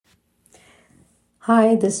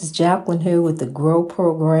Hi, this is Jacqueline here with the Grow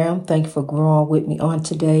program. Thank you for growing with me on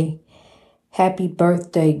today. Happy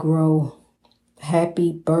birthday, Grow.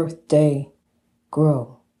 Happy birthday,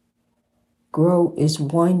 Grow. Grow is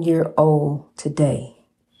 1 year old today.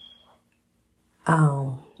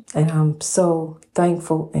 And I'm so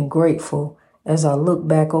thankful and grateful as I look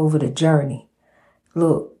back over the journey.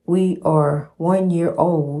 Look, we are 1 year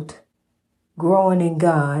old, growing in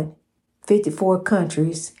God, 54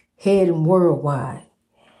 countries, heading worldwide.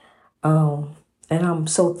 And I'm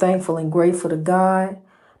so thankful and grateful to God.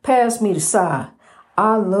 Pass me the side.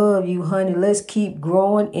 I love you, honey. Let's keep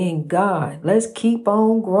growing in God. Let's keep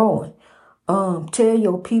on growing. Tell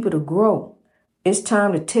your people to grow. It's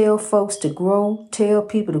time to tell folks to grow. Tell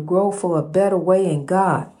people to grow for a better way in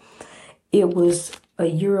God. It was a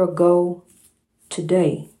year ago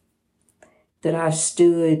today that I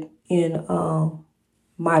stood in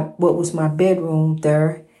what was my bedroom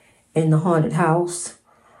there in the haunted house.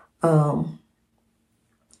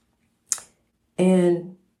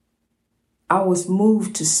 And I was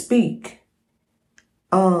moved to speak.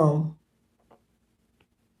 Chadwick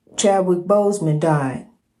Boseman died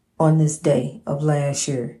on this day of last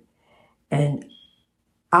year. And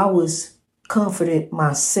I was comforted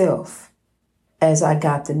myself as I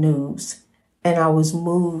got the news. And I was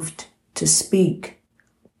moved to speak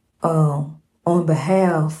on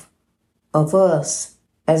behalf of us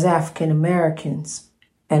as African Americans,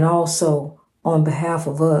 and also on behalf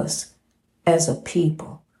of us as a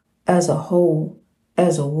people, as a whole,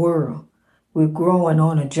 as a world. We're growing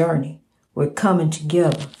on a journey. We're coming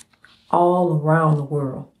together all around the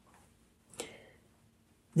world.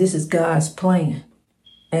 This is God's plan.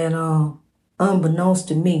 And unbeknownst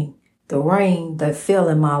to me, the rain that fell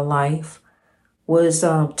in my life was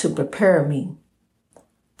to prepare me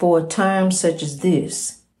for a time such as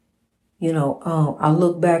this. I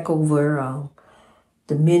look back over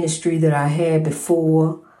the ministry that I had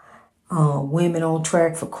before, Women on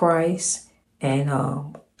Track for Christ. And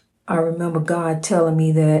I remember God telling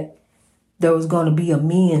me that there was going to be a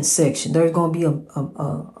men's section. There's going to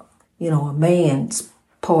be a man's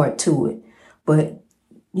part to it. But,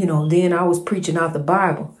 then I was preaching out the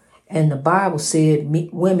Bible. And the Bible said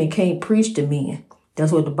women can't preach to men.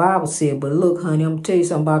 That's what the Bible said. But look, honey, I'm going to tell you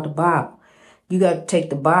something about the Bible. You got to take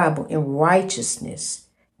the Bible in righteousness,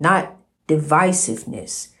 not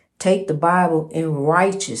divisiveness. Take the Bible in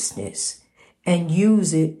righteousness and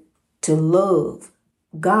use it to love.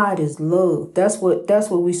 God is love. That's what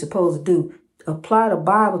we're supposed to do. Apply the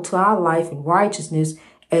Bible to our life in righteousness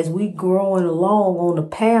as we growing along on the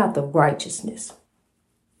path of righteousness.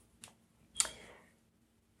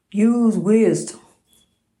 Use wisdom.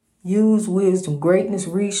 Use wisdom. Greatness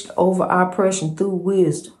reached over oppression through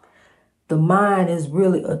wisdom. The mind is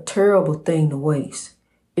really a terrible thing to waste.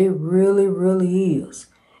 It really, really is.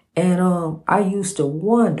 And I used to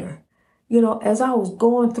wonder, as I was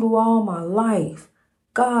going through all my life,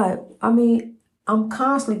 God, I'm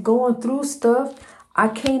constantly going through stuff. I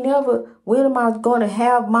can't ever, when am I going to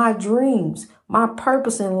have my dreams, my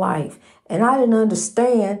purpose in life? And I didn't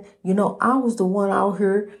understand, I was the one out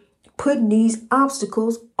here putting these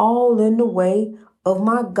obstacles all in the way of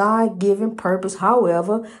my God-given purpose.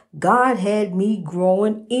 However, God had me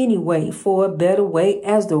growing anyway for a better way.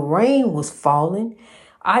 As the rain was falling,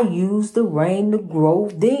 I used the rain to grow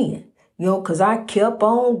then, because I kept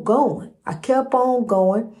on going. I kept on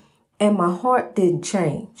going, and my heart didn't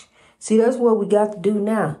change. See, that's what we got to do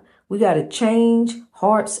now. We got to change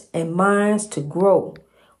hearts and minds to grow.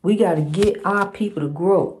 We got to get our people to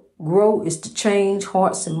grow. Grow is to change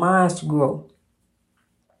hearts and minds to grow.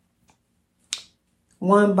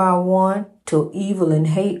 One by one, till evil and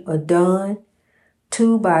hate are done.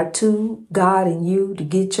 Two by two, God and you to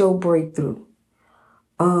get your breakthrough.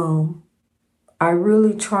 I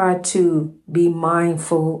really try to be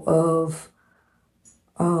mindful of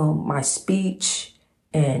my speech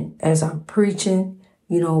and as I'm preaching,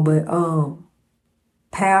 but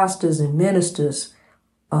pastors and ministers,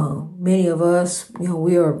 many of us,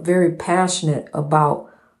 we are very passionate about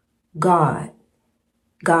God.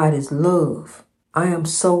 God is love. I am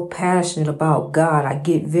so passionate about God. I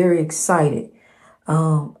get very excited.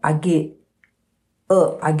 I get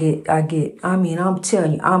up. I'm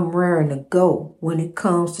telling you, I'm raring to go when it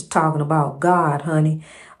comes to talking about God, honey.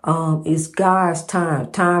 It's God's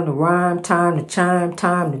time to rhyme, time to chime,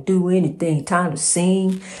 time to do anything, time to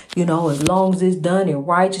sing, as long as it's done in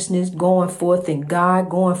righteousness, going forth in God,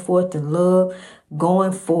 going forth in love,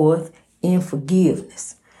 going forth in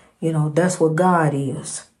forgiveness. That's what God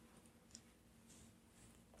is.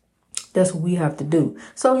 That's what we have to do.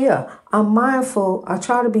 So yeah, I'm mindful. I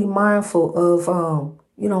try to be mindful of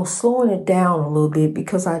slowing it down a little bit,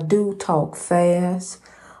 because I do talk fast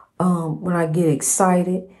when I get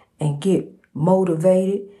excited and get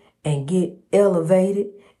motivated and get elevated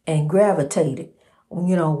and gravitated.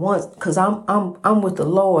 Once, because I'm with the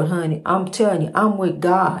Lord, honey. I'm telling you, I'm with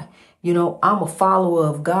God. I'm a follower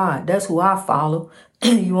of God. That's who I follow.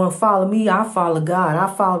 You want to follow me? I follow God.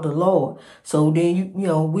 I follow the Lord. So then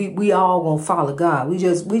we all gonna follow God. We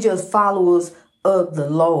just followers of the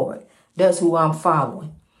Lord. That's who I'm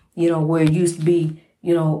following. Where it used to be,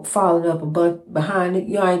 following up a bunch behind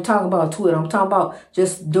it. I ain't talking about Twitter. I'm talking about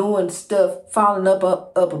just doing stuff, following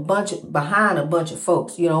up behind a bunch of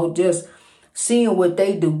folks. Just seeing what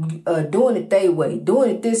they do, doing it their way, doing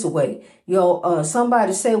it this way.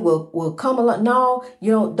 Somebody say, well, come along. No,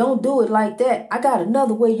 don't do it like that. I got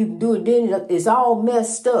another way you can do it. Then it's all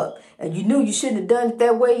messed up. And you knew you shouldn't have done it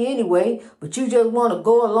that way anyway, but you just want to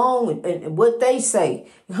go along and what they say.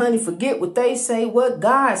 Honey, forget what they say, what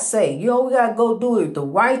God say. We got to go do it the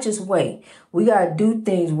righteous way. We got to do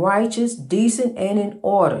things righteous, decent, and in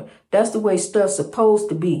order. That's the way stuff's supposed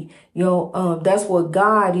to be. That's what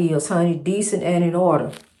God is, honey, decent and in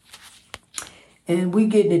order. And we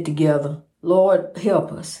getting it together. Lord,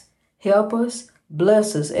 help us. Help us.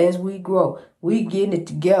 Bless us as we grow. We getting it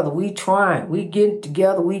together. We trying. We getting it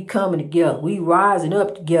together. We coming together. We rising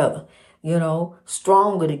up together.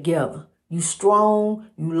 Stronger together. You strong,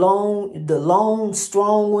 you long, the long,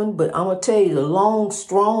 strong one. But I'm going to tell you, the long,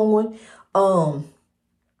 strong one,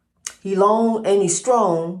 he long and he's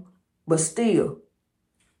strong, but still,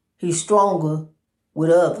 he's stronger with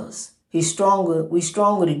others. He's stronger. We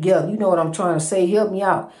stronger together. You know what I'm trying to say? Help me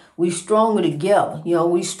out. We stronger together.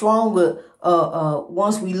 We stronger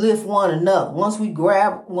once we lift one another. Once we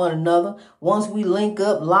grab one another. Once we link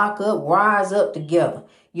up, lock up, rise up together.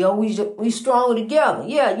 We stronger together.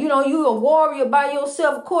 Yeah, you a warrior by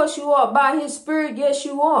yourself. Of course you are. By his spirit, yes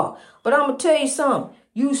you are. But I'm going to tell you something.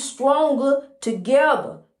 You stronger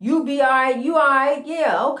together. You be all right. You all right.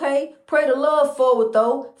 Yeah, okay. Pray the Lord forward,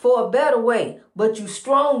 though, for a better way. But you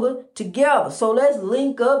stronger together. So let's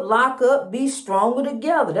link up, lock up, be stronger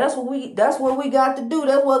together. That's what we got to do.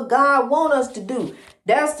 That's what God wants us to do.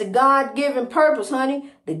 That's the God-given purpose, honey.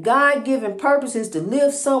 The God-given purpose is to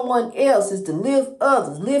lift someone else, is to lift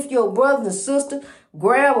others. Lift your brothers and sisters.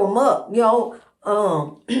 Grab them up. We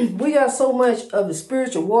got so much of the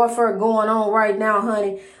spiritual warfare going on right now,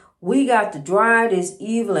 honey. We got to drive this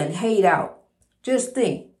evil and hate out. Just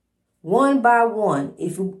think, one by one,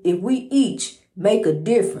 if we each make a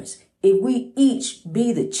difference, if we each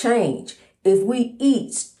be the change, if we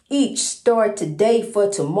each start today for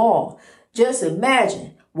tomorrow, just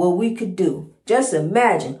imagine what we could do. Just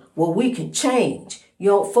imagine what we can change,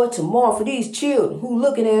 for tomorrow, for these children who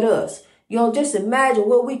looking at us. Just imagine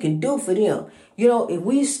what we can do for them. If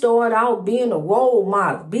we start out being a role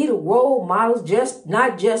model, be the role models,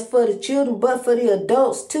 not just for the children, but for the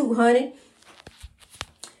adults too, honey.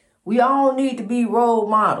 We all need to be role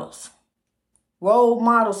models. Role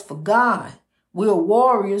models for God. We're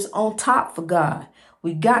warriors on top for God.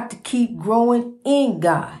 We got to keep growing in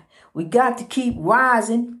God. We got to keep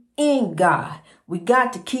rising in God. We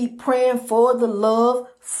got to keep praying for the love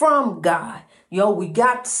from God. We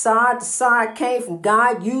got the side came from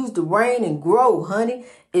God. Use the rain and grow, honey.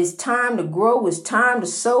 It's time to grow. It's time to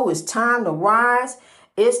sow. It's time to rise.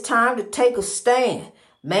 It's time to take a stand.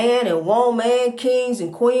 Man and woman, kings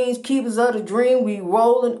and queens, keepers of the dream, we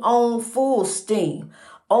rolling on full steam.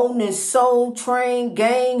 On this soul train,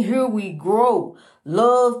 gang, here we grow.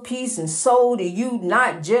 Love, peace, and soul to you,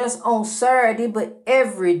 not just on Saturday, but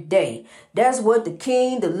every day. That's what the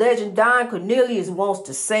king, the legend, Don Cornelius wants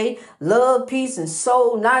to say. Love, peace, and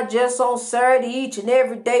soul, not just on Saturday, each and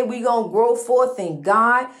every day. We gonna grow forth in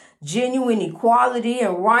God, genuine equality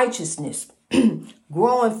and righteousness.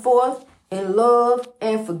 Growing forth in love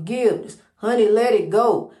and forgiveness. Honey, let it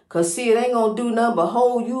go. Because, see, it ain't going to do nothing but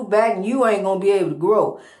hold you back and you ain't going to be able to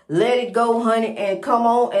grow. Let it go, honey, and come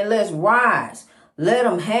on and let's rise. Let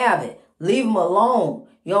them have it. Leave them alone.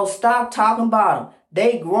 Stop talking about them.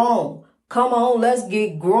 They grown. Come on, let's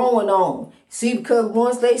get growing on. See, because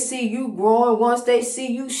once they see you growing, once they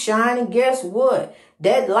see you shining, guess what?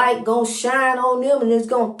 That light going to shine on them and it's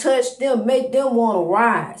going to touch them, make them want to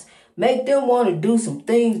rise. Make them want to do some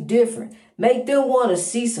things different. Make them want to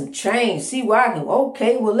see some change. See where I can,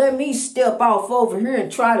 okay, well, let me step off over here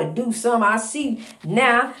and try to do something. I see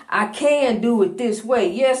now I can do it this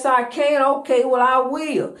way. Yes, I can. Okay, well, I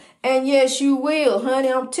will. And yes, you will,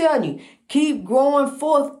 honey. I'm telling you, keep growing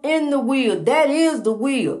forth in the will. That is the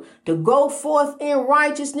will. To go forth in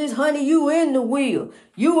righteousness, honey, you in the will.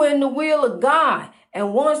 You in the will of God.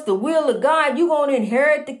 And once the will of God, you're going to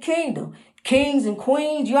inherit the kingdom. Kings and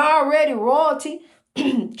queens, you already royalty.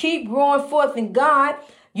 Keep growing forth in God.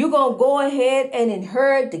 You're going to go ahead and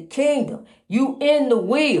inherit the kingdom. You in the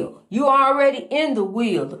will. You already in the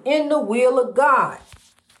will of God.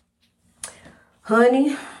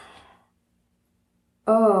 Honey,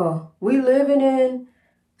 we living in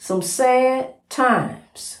some sad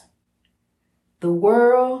times. The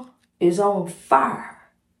world is on fire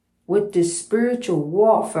with this spiritual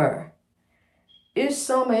warfare. It's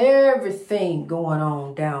some of everything going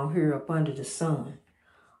on down here up under the sun.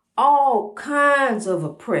 All kinds of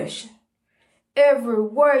oppression.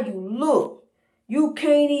 Everywhere you look, you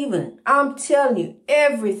can't even, I'm telling you,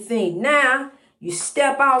 everything. Now, you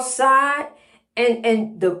step outside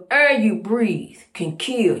and the air you breathe can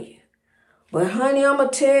kill you. But honey, I'm going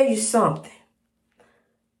to tell you something.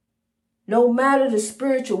 No matter the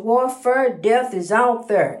spiritual warfare, death is out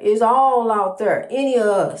there. It's all out there. Any of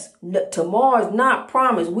us. Tomorrow's not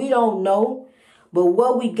promised. We don't know. But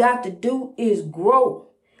what we got to do is grow.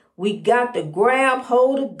 We got to grab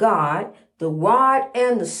hold of God, the rod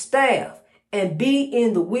and the staff, and be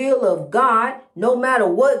in the will of God. No matter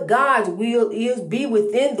what God's will is, be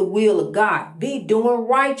within the will of God. Be doing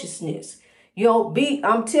righteousness.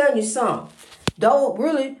 I'm telling you something.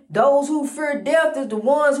 Those who fear death is the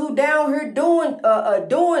ones who down here doing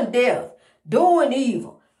death, doing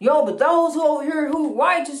evil. But those who over here who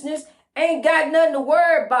righteousness ain't got nothing to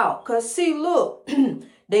worry about. Cause see, look,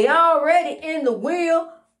 they already in the will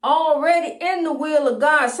of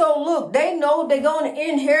God. So look, they know they're going to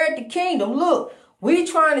inherit the kingdom. Look, we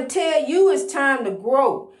trying to tell you it's time to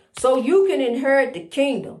grow so you can inherit the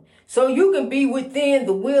kingdom. So you can be within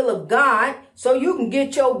the will of God, so you can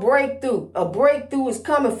get your breakthrough. A breakthrough is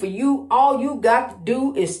coming for you. All you got to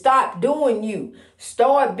do is stop doing you.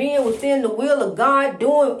 Start being within the will of God,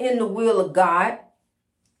 doing in the will of God.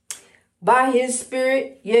 By his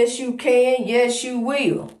spirit, yes, you can. Yes, you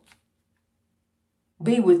will.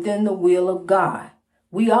 Be within the will of God.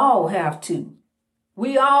 We all have to.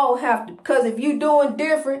 Because if you're doing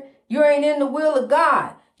different, you ain't in the will of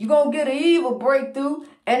God. You're going to get an evil breakthrough,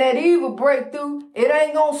 and that evil breakthrough, it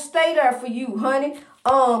ain't going to stay there for you, honey.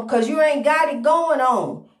 Cause you ain't got it going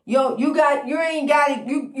on. You ain't got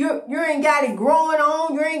it growing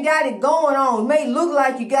on. You ain't got it going on. It may look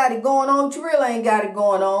like you got it going on, but you really ain't got it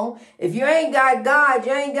going on. If you ain't got God,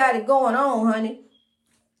 you ain't got it going on, honey.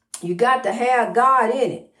 You got to have God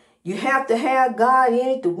in it. You have to have God in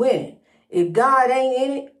it to win it. If God ain't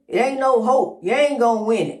in it, it ain't no hope. You ain't going to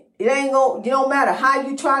win it. It don't matter how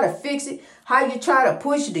you try to fix it, how you try to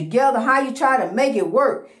push it together, how you try to make it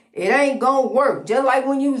work. It ain't going to work. Just like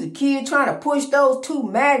when you was a kid trying to push those two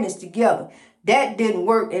magnets together. That didn't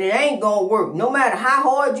work, and it ain't going to work. No matter how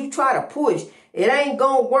hard you try to push, it ain't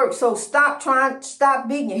going to work. So stop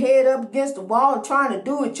beating your head up against the wall and trying to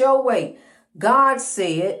do it your way. God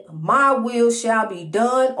said, my will shall be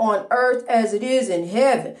done on earth as it is in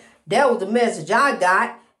heaven. That was the message I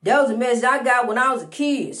got. That was the message I got when I was a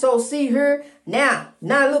kid. So see here, now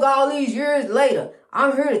look all these years later,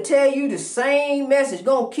 I'm here to tell you the same message.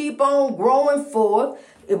 Gonna keep on growing forth,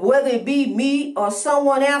 whether it be me or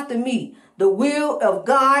someone after me. The will of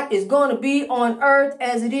God is going to be on earth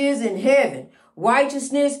as it is in heaven.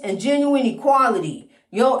 Righteousness and genuine equality,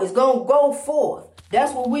 is going to go forth.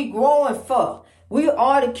 That's what we growing for. We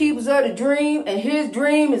are the keepers of the dream, and his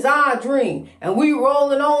dream is our dream. And we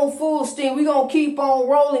rolling on full steam. We going to keep on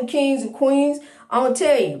rolling, kings and queens. I'm going to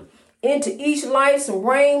tell you, into each life, some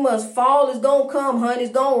rain must fall. It's going to come, honey.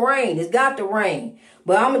 It's going to rain. It's got to rain.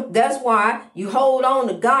 But that's why you hold on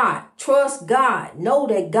to God. Trust God. Know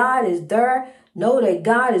that God is there. Know that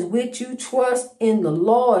God is with you. Trust in the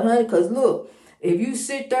Lord, honey. Because look, if you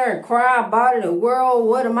sit there and cry about it and world,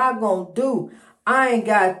 what am I going to do? I ain't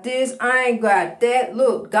got this. I ain't got that.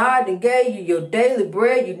 Look, God done gave you your daily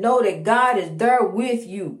bread. You know that God is there with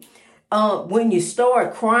you. When you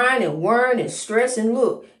start crying and worrying and stressing,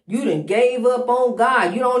 look, you done gave up on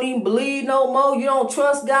God. You don't even believe no more. You don't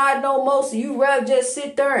trust God no more. So you rather just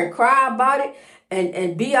sit there and cry about it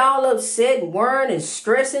and be all upset and worrying and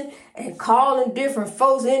stressing and calling different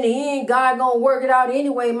folks. In the end, God gonna work it out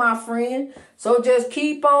anyway, my friend. So just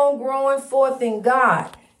keep on growing forth in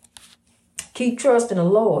God. Keep trusting the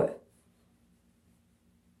Lord.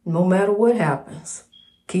 No matter what happens,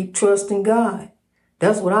 keep trusting God.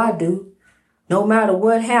 That's what I do. No matter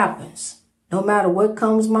what happens, no matter what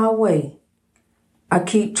comes my way, I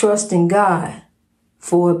keep trusting God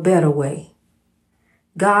for a better way.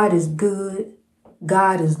 God is good.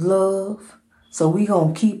 God is love. So we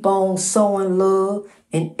going to keep on sowing love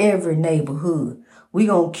in every neighborhood. We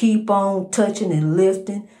going to keep on touching and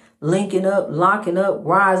lifting, linking up, locking up,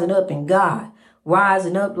 rising up in God.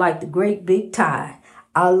 rising up like the great big tide.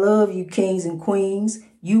 I love you, kings and queens.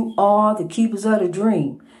 You are the keepers of the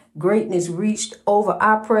dream. Greatness reached over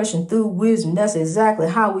oppression through wisdom. That's exactly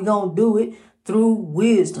how we gonna do it, through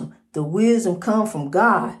wisdom. The wisdom come from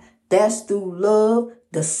God. That's through love,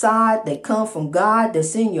 the side that come from God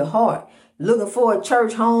that's in your heart. Looking for a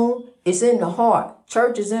church home, it's in the heart.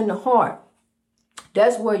 Church is in the heart.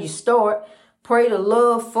 That's where you start. Pray the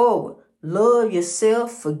love forward. Love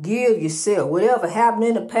yourself. Forgive yourself. Whatever happened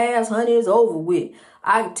in the past, honey, is over with.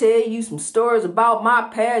 I can tell you some stories about my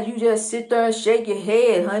past. You just sit there and shake your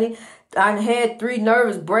head, honey. I had 3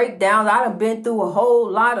 nervous breakdowns. I done been through a whole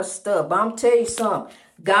lot of stuff. But I'm telling you something.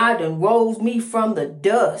 God done rose me from the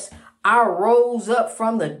dust. I rose up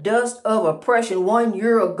from the dust of oppression 1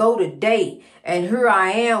 year ago today. And here I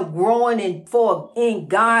am growing in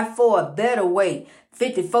God for a better way.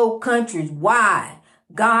 54 countries wide.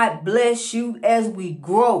 God bless you as we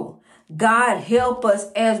grow. God help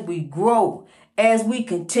us as we grow. As we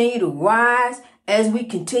continue to rise. As we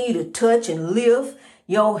continue to touch and lift.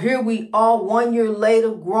 Yo, here we are 1 year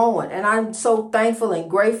later growing. And I'm so thankful and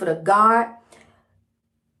grateful to God.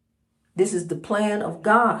 This is the plan of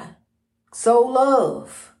God. So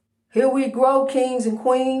love. Here we grow, kings and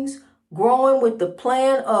queens, growing with the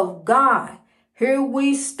plan of God. Here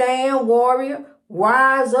we stand, warrior.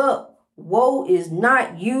 Rise up. Woe is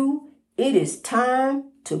not you. It is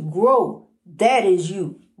time to grow. That is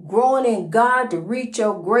you. Growing in God to reach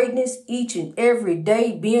your greatness each and every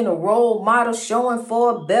day. Being a role model, showing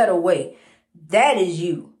for a better way. That is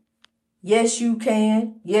you. Yes, you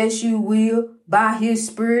can. Yes, you will. By His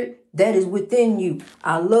Spirit that is within you.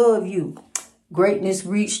 I love you. Greatness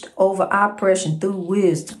reached over oppression through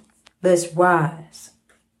wisdom. Let's rise.